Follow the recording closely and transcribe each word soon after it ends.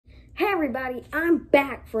Hey everybody, I'm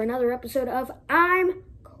back for another episode of I'm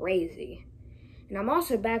Crazy. And I'm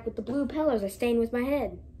also back with the blue pillows I stained with my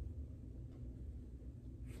head.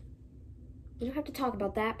 You don't have to talk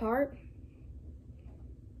about that part.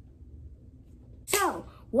 So,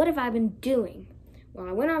 what have I been doing? Well,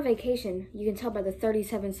 I went on vacation. You can tell by the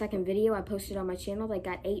 37-second video I posted on my channel that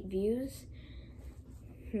got 8 views.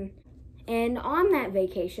 And on that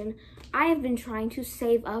vacation, I have been trying to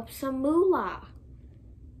save up some moolah.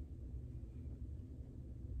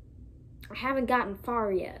 I haven't gotten far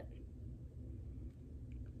yet.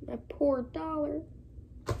 That poor dollar.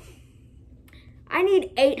 I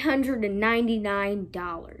need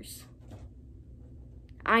 $899.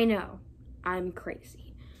 I know, I'm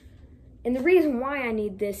crazy. And the reason why I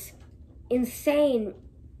need this insane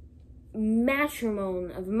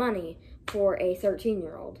matrimony of money for a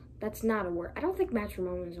 13-year-old. That's not a word. I don't think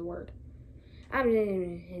matrimony is a word. I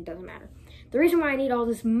mean, it doesn't matter. The reason why I need all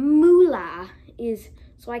this moolah is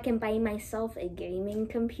so I can buy myself a gaming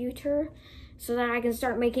computer so that I can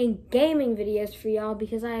start making gaming videos for y'all,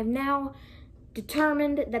 because I have now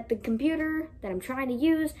determined that the computer that I'm trying to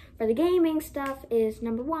use for the gaming stuff is,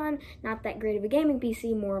 number one, not that great of a gaming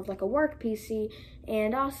PC, more of like a work PC,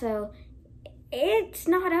 and also it's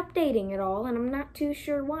not updating at all, and I'm not too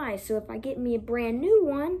sure why. So if I get me a brand new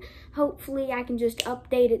one, hopefully I can just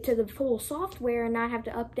update it to the full software and not have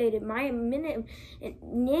to update it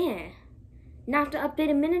not to update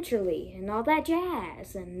it miniaturely and all that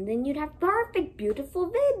jazz, and then you'd have perfect, beautiful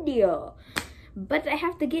video. But I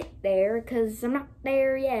have to get there because I'm not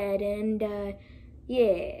there yet, and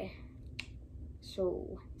yeah.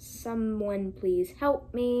 So someone please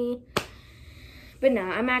help me. But no,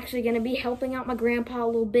 I'm actually going to be helping out my grandpa a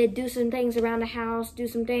little bit, do some things around the house, do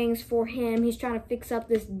some things for him. He's trying to fix up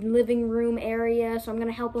this living room area, so I'm going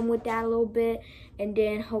to help him with that a little bit. And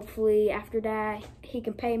then hopefully after that, he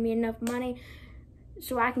can pay me enough money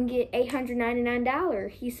so I can get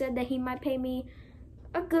 $899. He said that he might pay me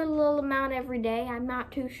a good little amount every day. I'm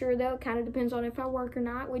not too sure though. It kind of depends on if I work or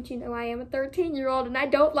not, which, you know, I am a 13-year-old and I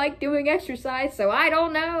don't like doing exercise, so I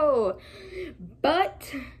don't know.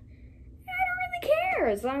 But care.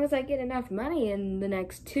 As long as I get enough money in the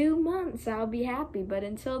next 2 months, I'll be happy. But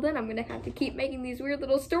until then, I'm gonna have to keep making these weird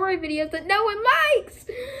little story videos that no one likes.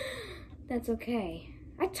 That's okay.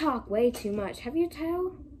 I talk way too much. Have you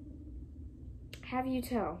tell? Have you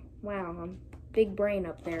tell? Wow, I'm big brain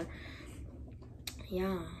up there.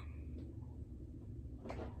 Yeah.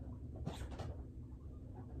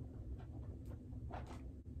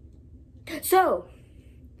 So,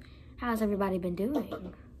 how's everybody been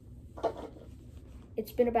doing?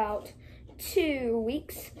 It's been about 2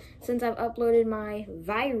 weeks since I've uploaded my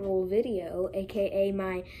viral video, aka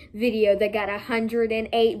my video that got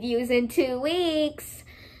 108 views in 2 weeks.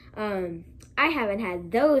 I haven't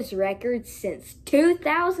had those records since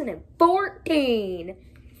 2014.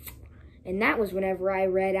 And that was whenever I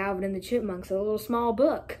read Alvin and the Chipmunks, a little small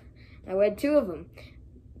book. I read 2 of them,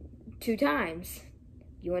 2 times.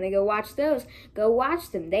 You want to go watch those? Go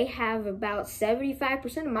watch them. They have about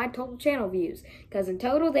 75% of my total channel views. Because in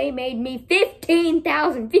total, they made me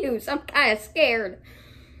 15,000 views. I'm kind of scared.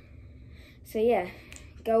 So yeah,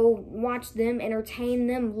 go watch them, entertain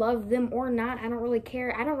them, love them or not. I don't really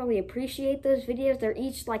care. I don't really appreciate those videos. They're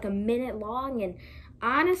each like a minute long. And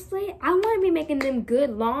honestly, I want to be making them good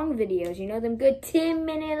long videos, you know, them good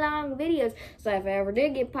 10-minute long videos. So if I ever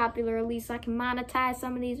did get popular, at least I can monetize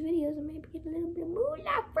some of these videos and maybe get a little bit of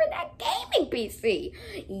moolah for that gaming PC.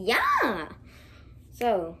 Yeah.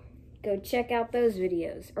 So go check out those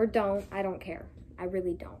videos, or don't. I don't care. I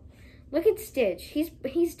really don't. Look at Stitch.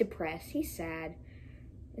 He's depressed. He's sad.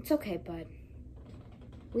 It's okay, bud.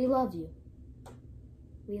 We love you.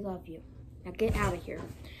 We love you. Now get out of here.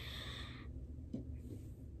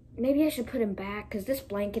 Maybe I should put him back, because this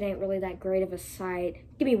blanket ain't really that great of a sight.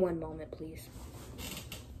 Give me 1 moment, please.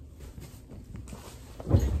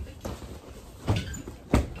 That's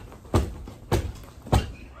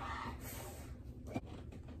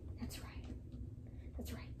right.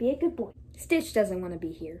 That's right. Be a good boy. Stitch doesn't want to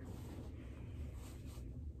be here.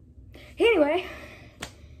 Anyway,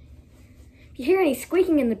 if you hear any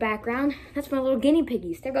squeaking in the background, that's my little guinea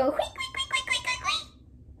piggies. They're going, "Squeak, squeak, squeak, squeak, squeak, squeak,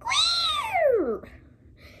 squeak."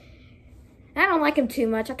 I don't like them too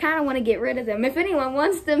much. I kind of want to get rid of them. If anyone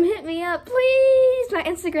wants them, hit me up, please. My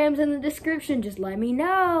Instagram's in the description. Just let me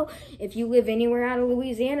know. If you live anywhere out of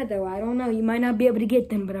Louisiana, though, I don't know. You might not be able to get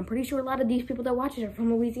them, but I'm pretty sure a lot of these people that watch it are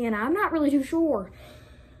from Louisiana. I'm not really too sure.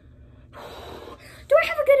 Do I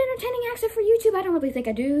have a good entertaining accent for YouTube? I don't really think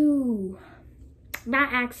I do.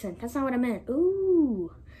 Not accent. That's not what I meant.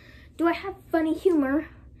 Ooh. Do I have funny humor?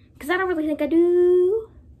 Because I don't really think I do.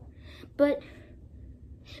 but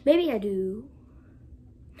maybe I do.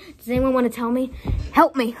 Does anyone want to tell me?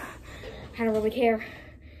 Help me. I don't really care.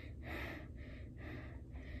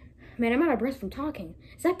 Man, I'm out of breath from talking.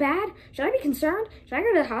 Is that bad? Should I be concerned? Should I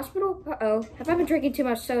go to the hospital? Uh-oh. Have I been drinking too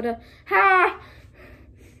much soda? Ha!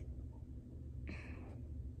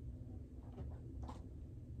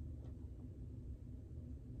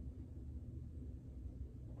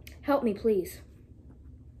 Help me, please.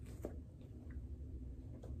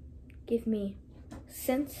 Give me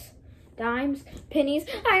cents, dimes, pennies.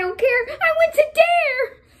 I don't care. I went to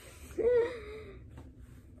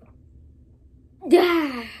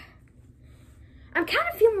Dare. I'm kind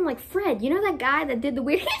of feeling like Fred. You know that guy that did the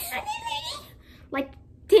weird like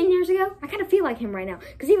 10 years ago? I kind of feel like him right now.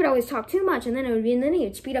 Because he would always talk too much and then he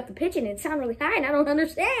would speed up the pitch and it'd sound really high and I don't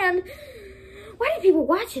understand. Why did people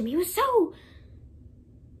watch him? He was so...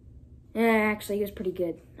 actually, he was pretty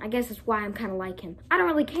good. I guess that's why I'm kind of like him. I don't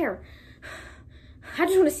really care. I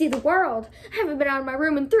just want to see the world. I haven't been out of my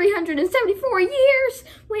room in 374 years.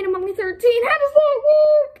 Wait, I'm only 13. How does that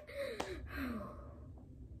work?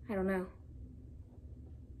 I don't know.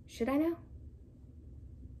 Should I know?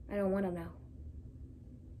 I don't want to know.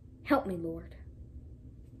 Help me, Lord.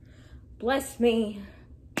 Bless me.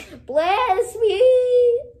 Bless me.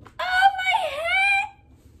 Oh,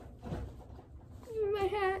 my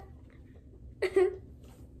hat.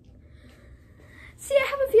 See, I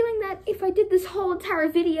have a feeling that if I did this whole entire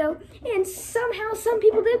video and somehow some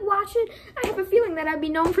people did watch it, I have a feeling that I'd be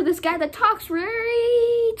known for this guy that talks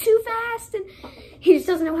very too fast and he just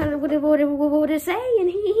doesn't know how to what to say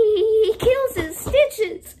and he kills his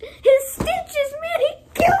stitches. His stitches, man, he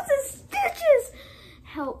kills his stitches.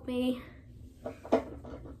 Help me.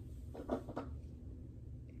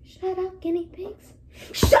 Shut up, guinea pigs.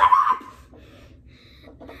 Shut up!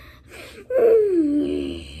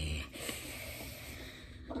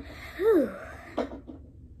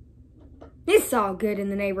 It's all good in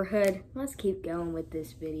the neighborhood. Let's keep going with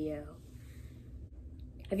this video.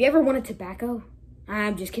 Have you ever wanted tobacco?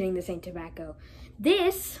 I'm just kidding, this ain't tobacco.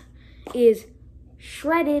 This is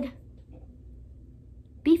shredded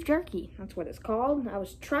beef jerky. That's what it's called. I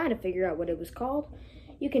was trying to figure out what it was called.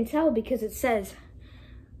 You can tell because it says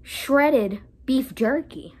shredded beef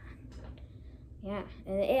jerky. Yeah,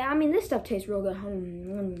 and I mean, this stuff tastes real good.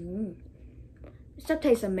 This stuff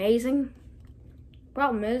tastes amazing.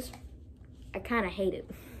 Problem is, I kind of hate it.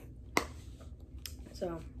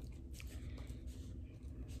 So,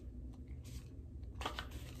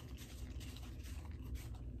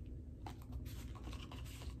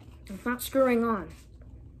 it's not screwing on.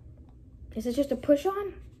 Is it just a push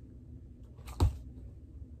on?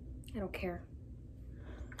 I don't care.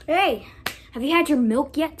 Hey, have you had your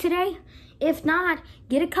milk yet today? If not,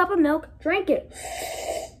 get a cup of milk, drink it.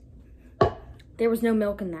 There was no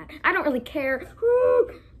milk in that. I don't really care.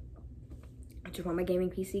 I just want my gaming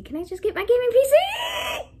PC. Can I just get my gaming PC?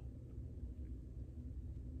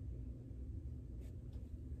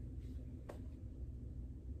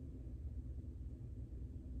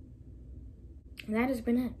 And that has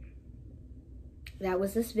been it. That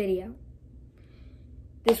was this video.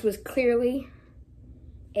 This was clearly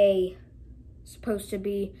supposed to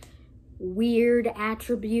be weird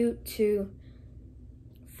attribute to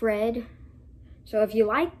Fred. So if you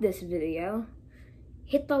like this video,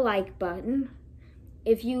 hit the like button.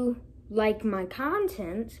 If you like my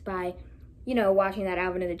content by, you know, watching that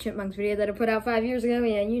Alvin and the Chipmunks video that I put out 5 years ago,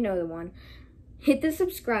 yeah, you know the one. Hit the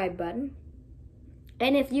subscribe button.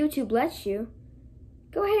 And if YouTube lets you,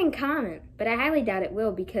 go ahead and comment. But I highly doubt it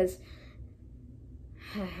will because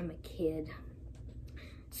I'm a kid.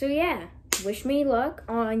 So yeah, wish me luck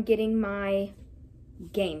on getting my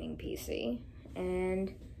gaming PC.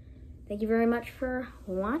 And thank you very much for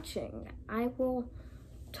watching. I will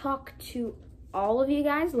talk to all of you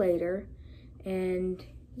guys later. And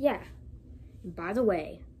yeah, by the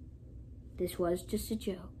way, this was just a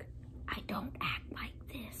joke. I don't act like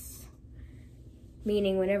this.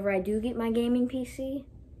 Meaning whenever I do get my gaming PC,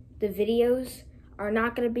 the videos are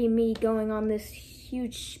not going to be me going on this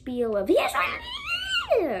huge spiel of yes,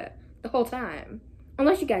 the whole time.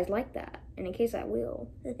 Unless you guys like that. And in case I will.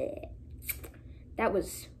 That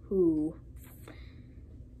was who.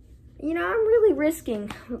 You know, I'm really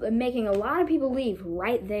risking making a lot of people leave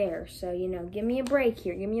right there. So, you know, give me a break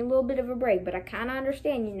here. Give me a little bit of a break. But I kind of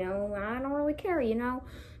understand, you know. I don't really care, you know.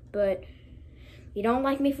 But you don't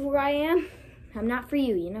like me for who I am, I'm not for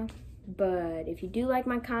you, you know. But if you do like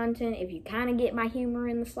my content, if you kind of get my humor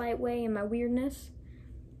in the slight way and my weirdness,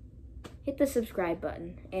 hit the subscribe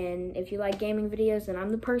button. And if you like gaming videos, then I'm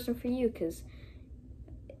the person for you. Because,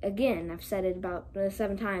 again, I've said it about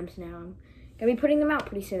 7 times now. I'm Gonna be putting them out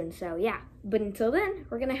pretty soon, so yeah. But until then,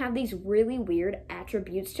 we're gonna have these really weird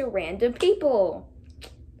attributes to random people.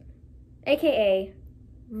 AKA,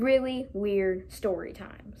 really weird story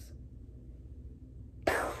times.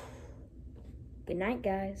 Good night,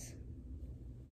 guys.